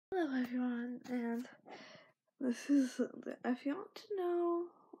This is if you want to know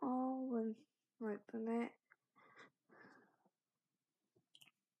all the the name.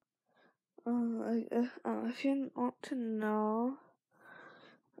 If you want to know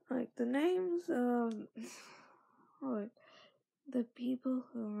the names of the people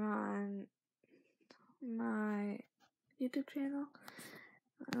who run my YouTube channel,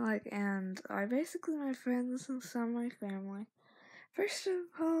 and are basically my friends and some of my family. First of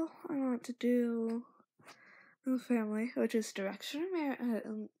all, I want to do the family, which is Direction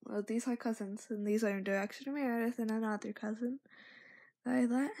Meredith. These are cousins, and these are Direction Meredith and another cousin,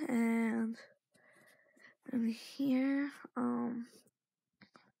 Violet, and here,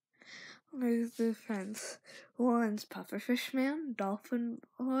 there's the friends. One's Pufferfish Man, Dolphin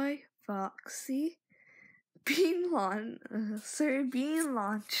Boy, Foxy, Sir Bean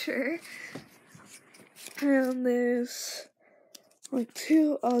Launcher, and there's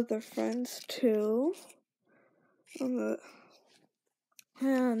two other friends too.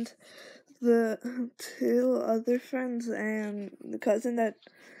 And the two other friends and the cousin that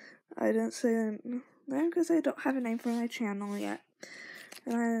I didn't say their name because I don't have a name for my channel yet.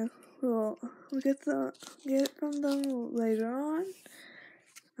 And I will get it from them later on.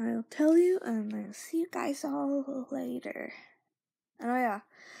 I'll tell you, and I'll see you guys all later. And I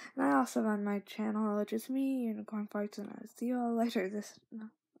also run my channel, which is me, Unicorn Parts, and I'll see you all later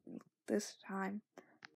this time.